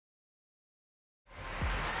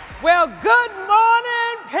Well, good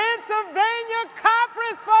morning, Pennsylvania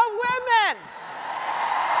Conference for Women.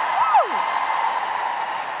 Woo!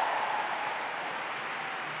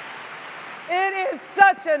 It is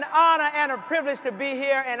such an honor and a privilege to be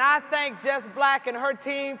here, and I thank Jess Black and her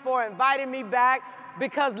team for inviting me back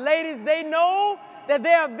because, ladies, they know that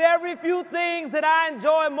there are very few things that I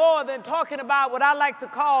enjoy more than talking about what I like to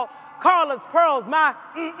call Carla's pearls, my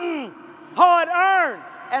hard-earned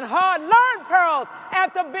and hard-learned pearls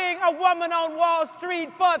after being a woman on Wall Street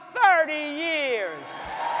for 30 years.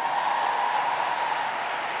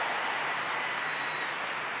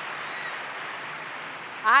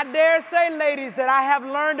 I dare say, ladies, that I have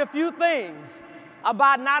learned a few things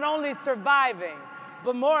about not only surviving,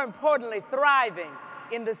 but more importantly, thriving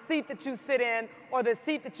in the seat that you sit in or the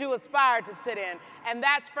seat that you aspire to sit in. And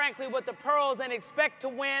that's frankly what the pearls and expect to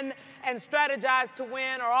win and strategize to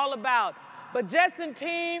win are all about. But Jess and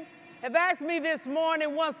team have asked me this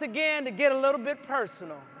morning once again to get a little bit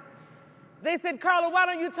personal. They said, Carla, why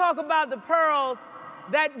don't you talk about the pearls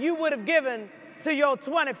that you would have given to your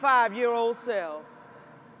 25-year-old self?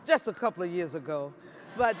 Just a couple of years ago.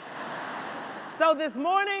 But so this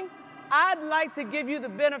morning, I'd like to give you the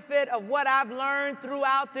benefit of what I've learned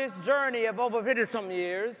throughout this journey of over 50-something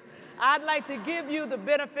years. I'd like to give you the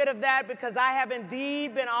benefit of that because I have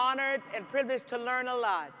indeed been honored and privileged to learn a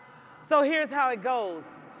lot. So here's how it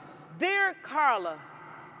goes. Dear Carla,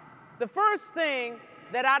 the first thing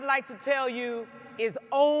that I'd like to tell you is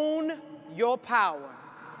own your power.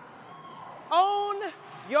 Own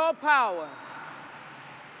your power.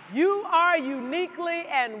 You are uniquely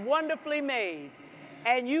and wonderfully made,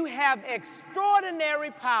 and you have extraordinary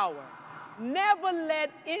power. Never let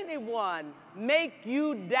anyone make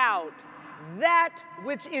you doubt that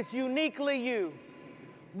which is uniquely you.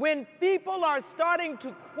 When people are starting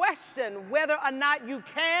to question whether or not you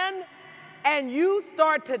can, and you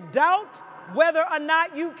start to doubt whether or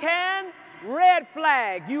not you can, red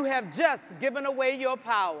flag, you have just given away your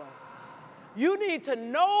power. You need to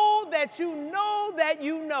know that you know that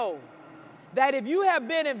you know that if you have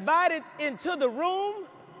been invited into the room,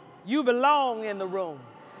 you belong in the room.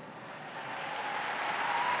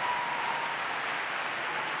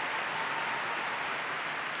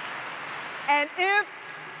 And if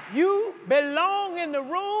you belong in the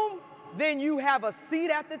room, then you have a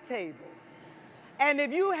seat at the table. And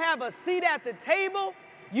if you have a seat at the table,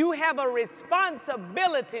 you have a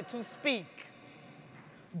responsibility to speak.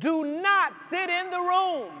 Do not sit in the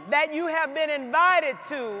room that you have been invited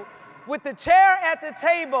to with the chair at the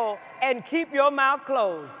table and keep your mouth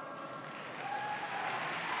closed.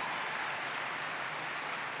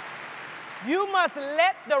 You must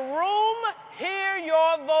let the room hear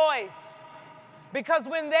your voice. Because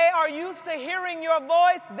when they are used to hearing your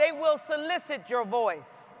voice, they will solicit your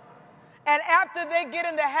voice. And after they get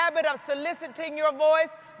in the habit of soliciting your voice,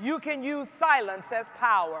 you can use silence as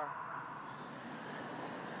power.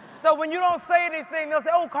 So when you don't say anything, they'll say,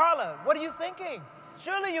 oh, Carla, what are you thinking?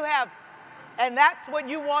 Surely you have. And that's what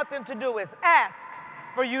you want them to do, is ask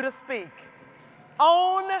for you to speak.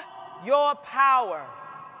 Own your power.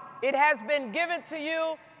 It has been given to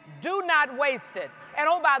you. Do not waste it. And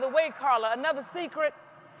oh, by the way, Carla, another secret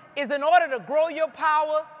is in order to grow your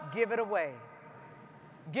power, give it away.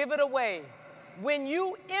 Give it away. When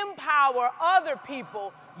you empower other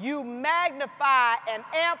people, you magnify and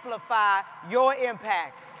amplify your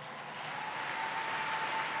impact.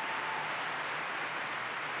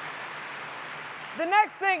 The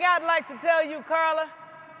next thing I'd like to tell you, Carla,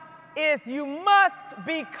 is you must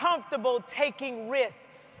be comfortable taking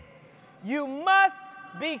risks. You must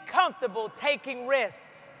be comfortable taking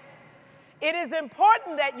risks. It is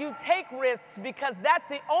important that you take risks because that's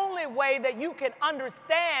the only way that you can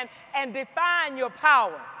understand and define your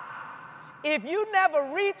power. If you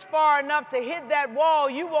never reach far enough to hit that wall,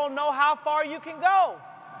 you won't know how far you can go.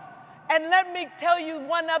 And let me tell you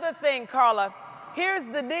one other thing, Carla. Here's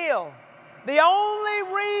the deal. The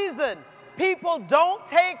only reason people don't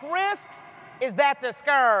take risks is that they're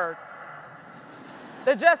scared.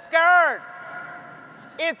 They're just scared.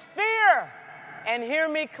 It's fear. And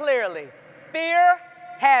hear me clearly. Fear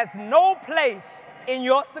has no place in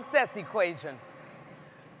your success equation.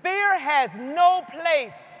 Fear has no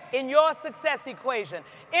place in your success equation.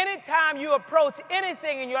 Anytime you approach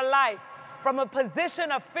anything in your life from a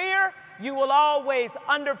position of fear, you will always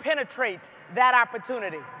underpenetrate that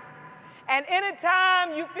opportunity. And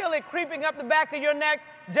anytime you feel it creeping up the back of your neck,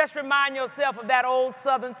 just remind yourself of that old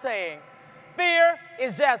Southern saying, fear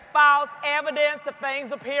is just false evidence of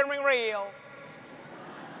things appearing real.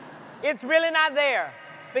 It's really not there.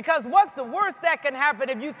 Because what's the worst that can happen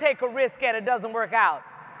if you take a risk and it doesn't work out?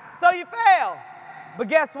 So you fail. But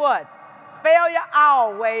guess what? Failure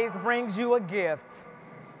always brings you a gift.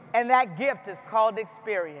 And that gift is called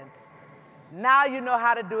experience. Now you know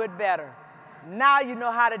how to do it better. Now you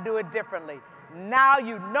know how to do it differently. Now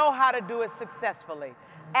you know how to do it successfully.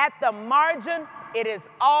 At the margin, it is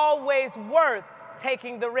always worth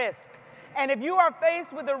taking the risk. And if you are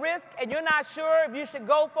faced with a risk and you're not sure if you should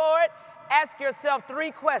go for it, ask yourself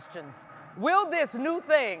 3 questions. Will this new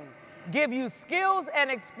thing give you skills and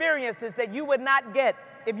experiences that you would not get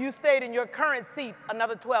if you stayed in your current seat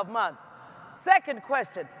another 12 months? Second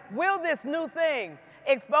question, will this new thing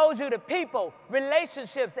expose you to people,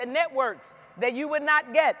 relationships, and networks that you would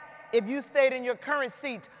not get if you stayed in your current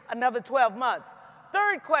seat another 12 months?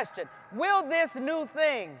 Third question, will this new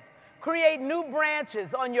thing create new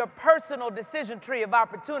branches on your personal decision tree of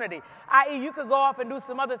opportunity, i.e. you could go off and do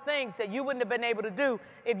some other things that you wouldn't have been able to do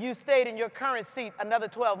if you stayed in your current seat another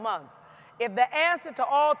 12 months? If the answer to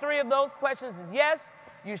all 3 of those questions is yes,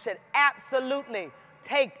 you should absolutely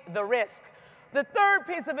take the risk. The third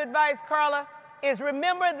piece of advice, Carla, is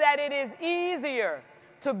remember that it is easier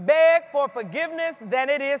to beg for forgiveness than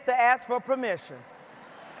it is to ask for permission.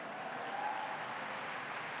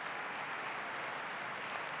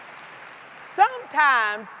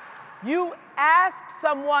 Sometimes you ask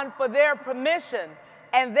someone for their permission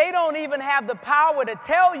and they don't even have the power to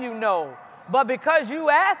tell you no. But because you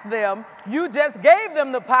asked them, you just gave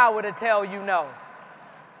them the power to tell you no.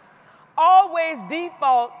 Always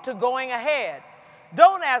default to going ahead.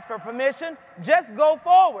 Don't ask for permission, just go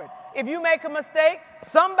forward. If you make a mistake,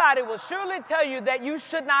 somebody will surely tell you that you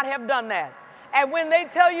should not have done that. And when they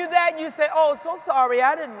tell you that, you say, oh, so sorry,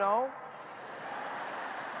 I didn't know.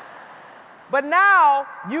 But now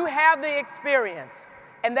you have the experience,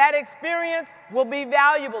 and that experience will be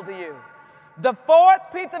valuable to you. The fourth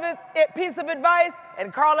piece of advice,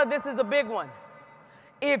 and Carla, this is a big one.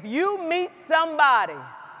 If you meet somebody,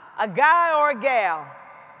 a guy or a gal,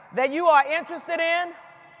 that you are interested in,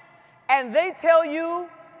 and they tell you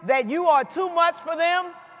that you are too much for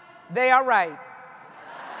them, they are right.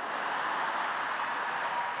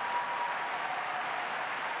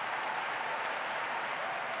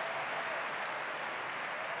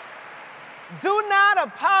 Do not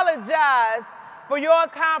apologize for your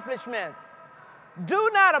accomplishments. Do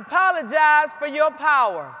not apologize for your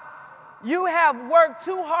power. You have worked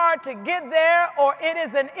too hard to get there, or it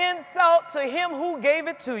is an insult to him who gave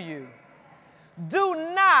it to you. Do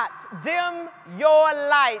not dim your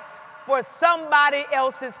light for somebody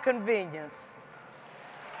else's convenience.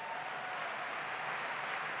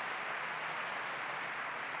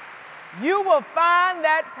 You will find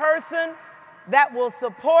that person that will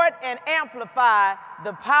support and amplify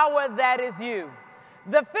the power that is you.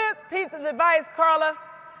 The fifth piece of advice, Carla,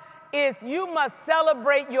 is you must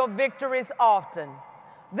celebrate your victories often.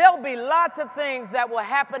 There'll be lots of things that will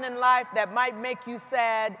happen in life that might make you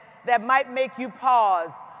sad, that might make you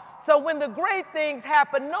pause. So when the great things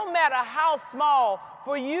happen, no matter how small,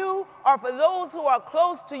 for you or for those who are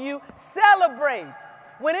close to you, celebrate.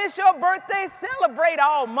 When it's your birthday, celebrate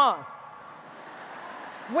all month.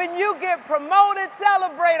 When you get promoted,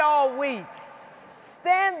 celebrate all week.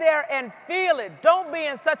 Stand there and feel it. Don't be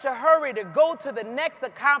in such a hurry to go to the next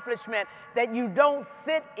accomplishment that you don't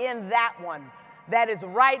sit in that one that is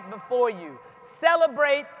right before you.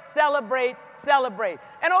 Celebrate, celebrate, celebrate.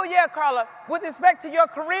 And oh yeah, Carla, with respect to your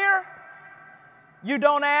career, you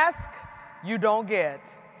don't ask, you don't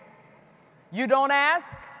get. You don't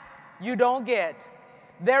ask, you don't get.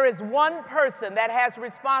 There is one person that has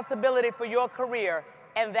responsibility for your career,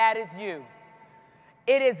 and that is you.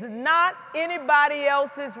 It is not anybody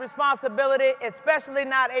else's responsibility, especially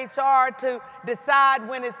not HR, to decide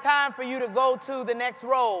when it's time for you to go to the next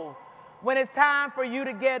role, when it's time for you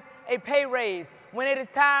to get a pay raise, when it is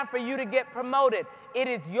time for you to get promoted. It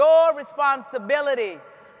is your responsibility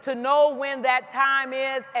to know when that time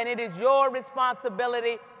is, and it is your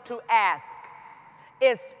responsibility to ask,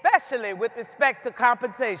 especially with respect to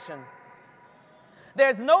compensation.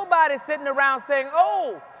 There's nobody sitting around saying,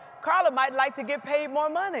 oh, Carla might like to get paid more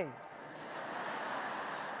money.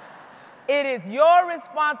 It is your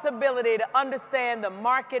responsibility to understand the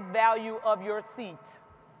market value of your seat.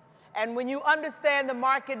 And when you understand the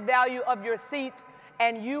market value of your seat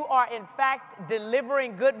and you are in fact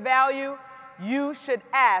delivering good value, you should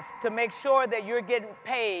ask to make sure that you're getting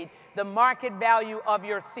paid the market value of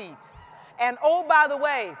your seat. And oh, by the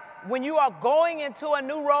way, when you are going into a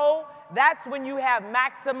new role, that's when you have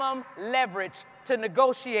maximum leverage to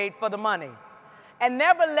negotiate for the money. And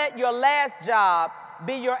never let your last job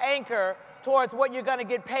be your anchor towards what you're going to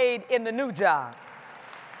get paid in the new job.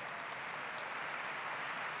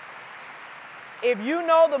 If you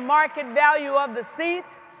know the market value of the seat,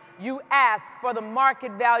 you ask for the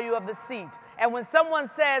market value of the seat. And when someone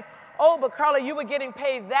says, oh, but Carla, you were getting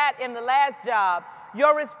paid that in the last job,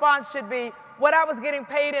 your response should be, what I was getting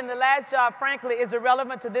paid in the last job, frankly, is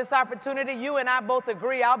irrelevant to this opportunity. You and I both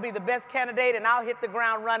agree I'll be the best candidate and I'll hit the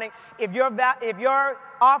ground running. If your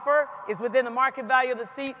offer is within the market value of the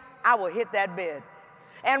seat, I will hit that bid.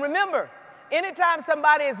 And remember, anytime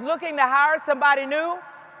somebody is looking to hire somebody new,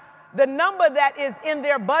 the number that is in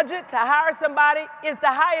their budget to hire somebody is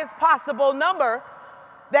the highest possible number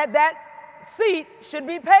that seat should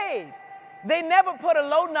be paid. They never put a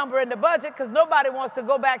low number in the budget because nobody wants to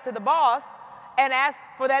go back to the boss and ask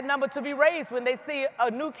for that number to be raised when they see a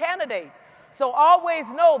new candidate. So always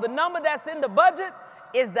know the number that's in the budget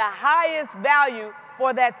is the highest value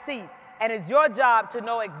for that seat, and it's your job to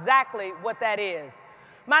know exactly what that is.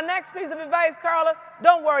 My next piece of advice, Carla,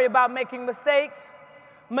 don't worry about making mistakes.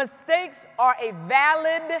 Mistakes are a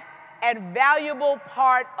valid and valuable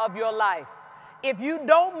part of your life. If you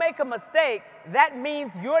don't make a mistake, that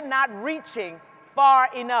means you're not reaching far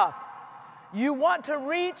enough. You want to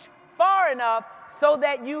reach far enough so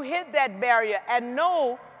that you hit that barrier and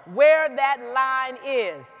know where that line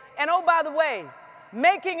is. And oh, by the way,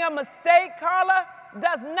 making a mistake, Carla,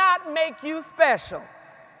 does not make you special.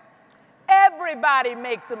 Everybody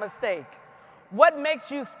makes a mistake. What makes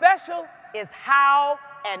you special is how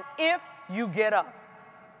and if you get up.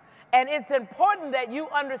 And it's important that you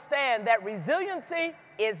understand that resiliency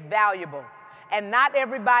is valuable. And not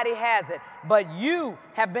everybody has it, but you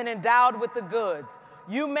have been endowed with the goods.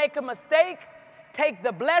 You make a mistake, take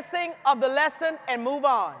the blessing of the lesson and move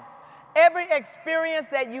on. Every experience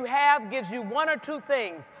that you have gives you one or two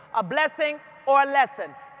things, a blessing or a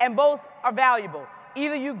lesson, and both are valuable.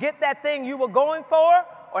 Either you get that thing you were going for,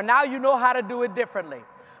 or now you know how to do it differently.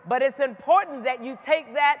 But it's important that you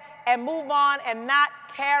take that and move on and not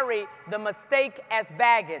carry the mistake as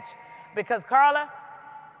baggage. Because, Carla,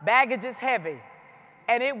 baggage is heavy,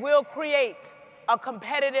 and it will create a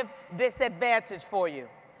competitive disadvantage for you.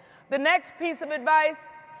 The next piece of advice,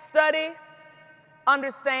 study,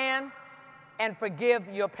 understand, and forgive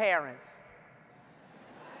your parents.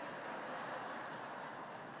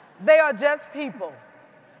 They are just people.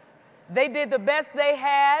 They did the best they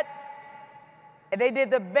had, and they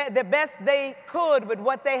did the best they could with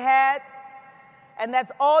what they had, and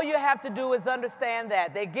that's all you have to do is understand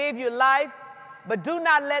that. They gave you life, but do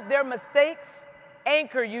not let their mistakes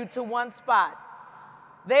anchor you to one spot.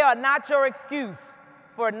 They are not your excuse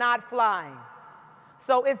for not flying.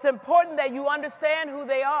 So it's important that you understand who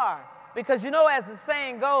they are, because you know, as the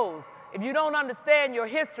saying goes, if you don't understand your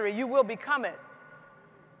history, you will become it.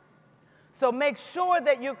 So make sure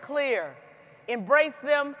that you're clear. Embrace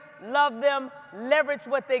them, love them, leverage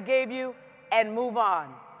what they gave you, and move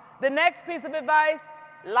on. The next piece of advice,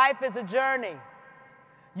 life is a journey.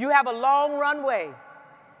 You have a long runway.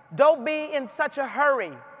 Don't be in such a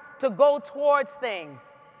hurry to go towards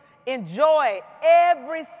things. Enjoy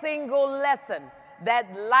every single lesson that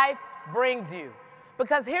life brings you.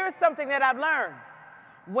 Because here's something that I've learned.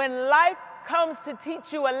 When life comes to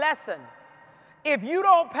teach you a lesson, if you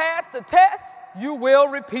don't pass the test, you will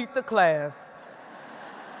repeat the class.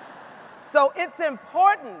 So it's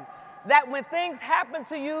important that when things happen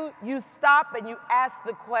to you, you stop and you ask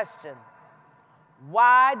the question,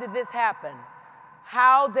 why did this happen?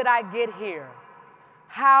 How did I get here?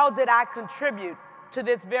 How did I contribute to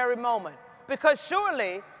this very moment? Because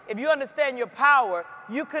surely, if you understand your power,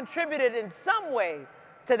 you contributed in some way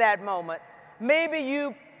to that moment. Maybe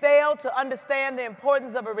you failed to understand the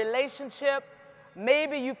importance of a relationship.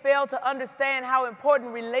 Maybe you failed to understand how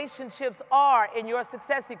important relationships are in your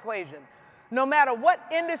success equation. No matter what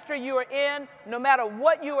industry you are in, no matter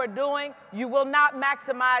what you are doing, you will not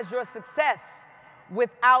maximize your success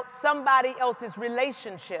without somebody else's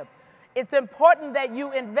relationship. It's important that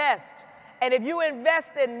you invest. And if you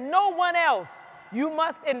invest in no one else, you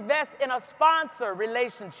must invest in a sponsor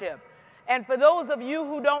relationship. And for those of you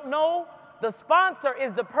who don't know, the sponsor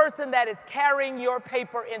is the person that is carrying your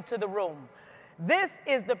paper into the room. This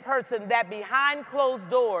is the person that behind closed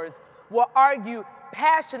doors will argue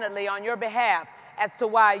passionately on your behalf as to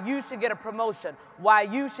why you should get a promotion, why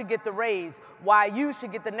you should get the raise, why you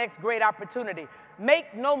should get the next great opportunity.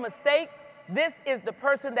 Make no mistake, this is the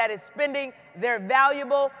person that is spending their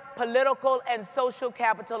valuable political and social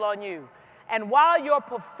capital on you. And while your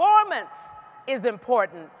performance is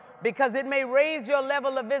important, because it may raise your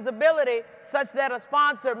level of visibility such that a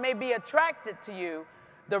sponsor may be attracted to you,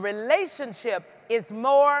 the relationship is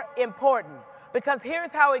more important. Because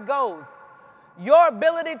here's how it goes. Your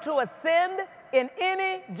ability to ascend in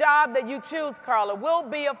any job that you choose, Carla, will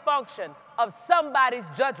be a function of somebody's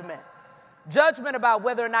judgment. Judgment about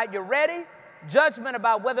whether or not you're ready, judgment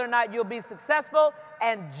about whether or not you'll be successful,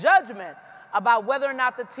 and judgment about whether or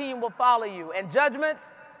not the team will follow you. And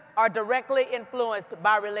judgments are directly influenced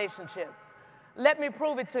by relationships. Let me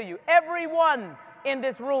prove it to you. Everyone in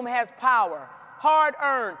this room has power,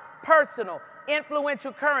 hard-earned, personal,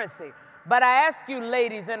 influential currency. But I ask you,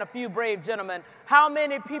 ladies and a few brave gentlemen, how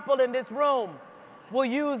many people in this room will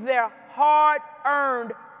use their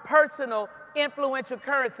hard-earned, personal, influential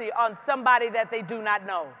currency on somebody that they do not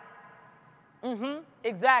know?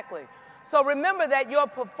 Exactly. So remember that your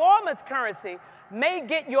performance currency may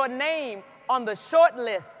get your name on the short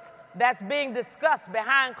list that's being discussed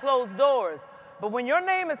behind closed doors. But when your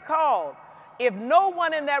name is called, if no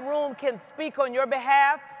one in that room can speak on your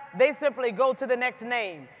behalf, they simply go to the next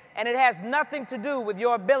name. And it has nothing to do with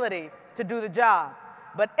your ability to do the job,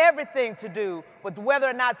 but everything to do with whether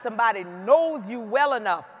or not somebody knows you well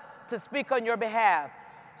enough to speak on your behalf.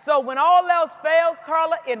 So when all else fails,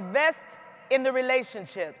 Carla, invest in the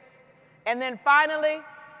relationships. And then finally,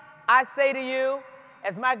 I say to you,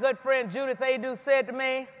 as my good friend Judith Adu said to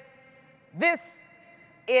me, this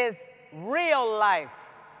is real life.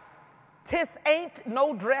 This ain't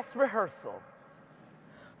no dress rehearsal.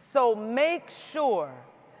 So make sure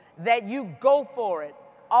that you go for it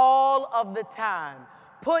all of the time.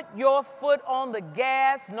 Put your foot on the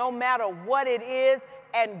gas no matter what it is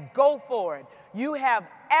and go for it. You have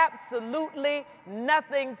absolutely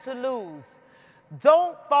nothing to lose.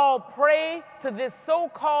 Don't fall prey to this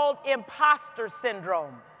so-called imposter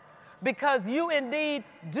syndrome, because you indeed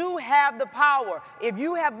do have the power. If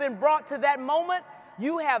you have been brought to that moment,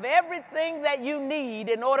 you have everything that you need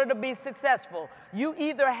in order to be successful. You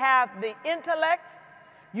either have the intellect,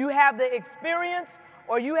 you have the experience,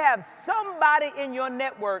 or you have somebody in your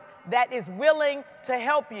network that is willing to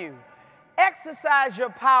help you. Exercise your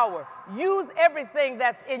power. Use everything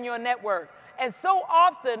that's in your network. And so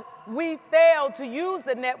often we fail to use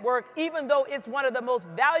the network, even though it's one of the most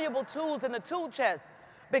valuable tools in the tool chest,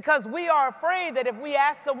 because we are afraid that if we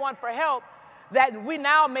ask someone for help, that we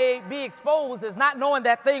now may be exposed as not knowing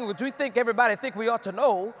that thing which we think everybody think we ought to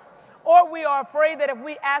know, or we are afraid that if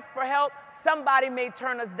we ask for help, somebody may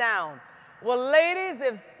turn us down. Well, ladies,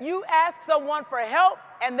 if you ask someone for help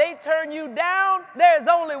and they turn you down, there's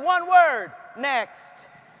only one word: next.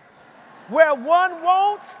 Where one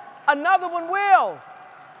won't, another one will.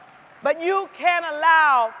 But you can't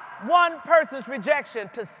allow one person's rejection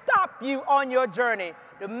to stop you on your journey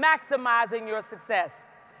to maximizing your success.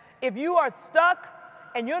 If you are stuck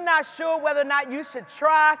and you're not sure whether or not you should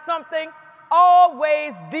try something,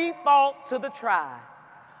 always default to the try.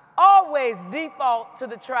 Always default to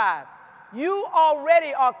the try. You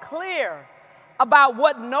already are clear about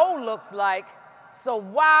what no looks like, so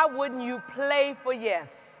why wouldn't you play for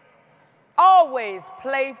yes? Always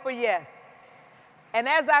play for yes. And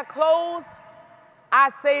as I close, I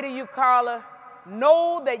say to you, Carla,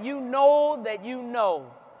 know that you know that you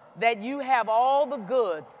know that you have all the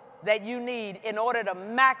goods that you need in order to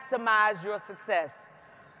maximize your success.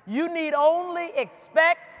 You need only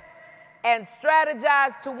expect and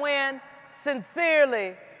strategize to win.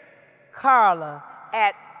 Sincerely, Carla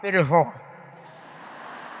at 54.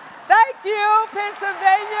 Thank you,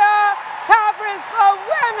 Pennsylvania Conference for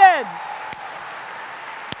Women.